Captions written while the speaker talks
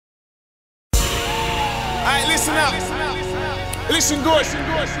Alright, listen up. Listen good.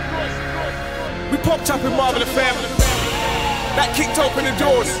 We popped up in Marvell FM. That kicked open the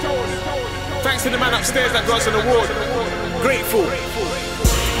doors. Thanks to the man upstairs that got us an award. Grateful.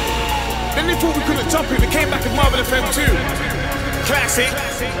 Then they thought we couldn't top it. We came back in Marvell FM too. Classic.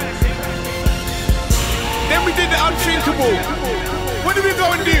 Then we did the unthinkable. What did we go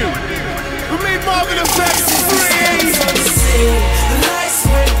and do? We made Marvell FM free. The lights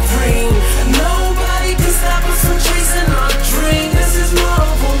went green. Nobody can stop us from chasing our dream. This is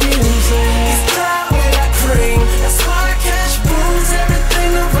Marvell music. It's cloud with that cream. That's why cash rules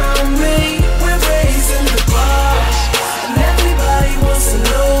everything around me. We're raising the bar, and everybody wants to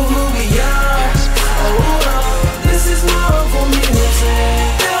know who we are. Oh, this is Marvell music.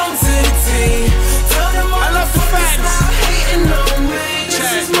 Down to the T. Tell them all I love the fans. Stop hating on me.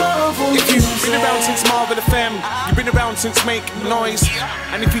 This is Marvell music. If you've been around since Marvell FM, you've been around since Make Noise.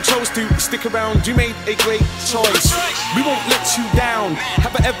 And if you chose to stick around, you made a great choice. We won't let you down.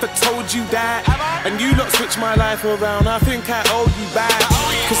 Have I ever told you that? And you lot switched my life around. I think I owe you back.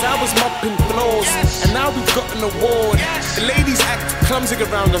 Cause I was mopping floors, and now we've got an award. The ladies act clumsy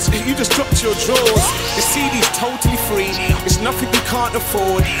around us. You just dropped your drawers. The CD's totally free. It's nothing you can't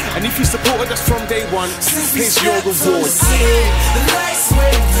afford. And if you supported us from day one, here's your reward. The lights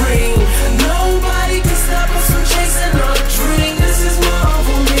went green. Nobody can stop us from chasing our dream. This is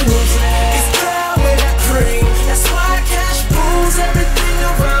Marvell music. It's cloud with that cream. That's why cash rules everything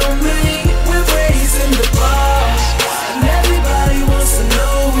around me. We're raising the bar, and everybody wants to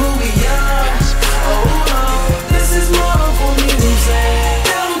know who we are. Oh, this is Marvell music.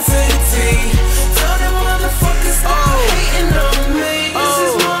 Down to the T. Tell them motherfuckers stop hating on me. This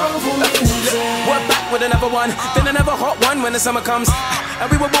is Marvell music. We're back with another one, then another hot one when the summer comes. And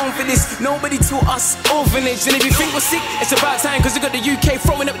we were born for this, nobody taught us orphanage. And if you think we're sick, it's about time, cause we got the UK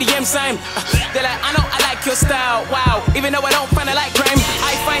throwing up the M sign. They're like, I know I like your style, wow. Even though I don't find I like crime,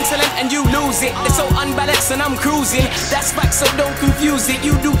 I find talent and you lose it. They're so unbalanced and I'm cruising. That's fact, so don't confuse it.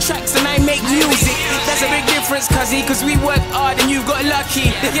 You do tracks and I make music. That's a big difference, cuzzy, cause we work hard and you got lucky.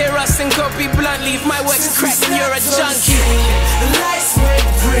 They hear us and copy bluntly. If my work's cracked and you're a junkie. The lights went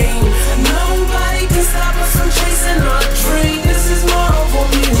green. Nobody can stop us from chasing our dream. This is Marvell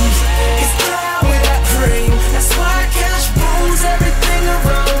music. It's cloud with that cream. That's why cash rules everything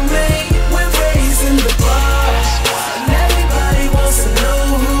around me. We're raising the bar, and everybody wants to know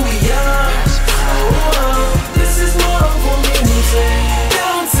who we are. Oh, this is Marvell music.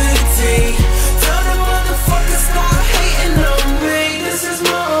 Down to the T. Tell them motherfuckers stop hating on me. This is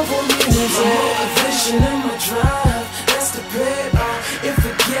Marvell music. My motivation and my drive, that's the paper. If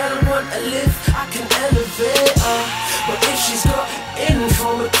a girl want a lift, I can elevate her. But if she's got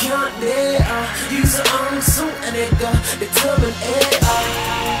info, I can't date her. Use her own suit and it got determined AI.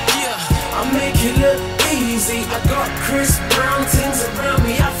 Yeah, I make it look easy. I got Chris Brown things around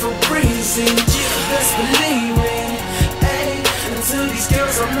me, I feel breezy. Best believe me. Hey, and to these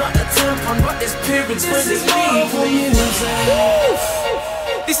girls, I'm not a tampon, but there's periods when they leave me.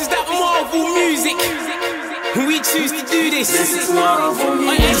 This is that Marvell music. We choose to do this. This is Marvell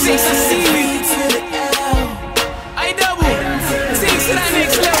music. I see you. I double. Sing to that nigga.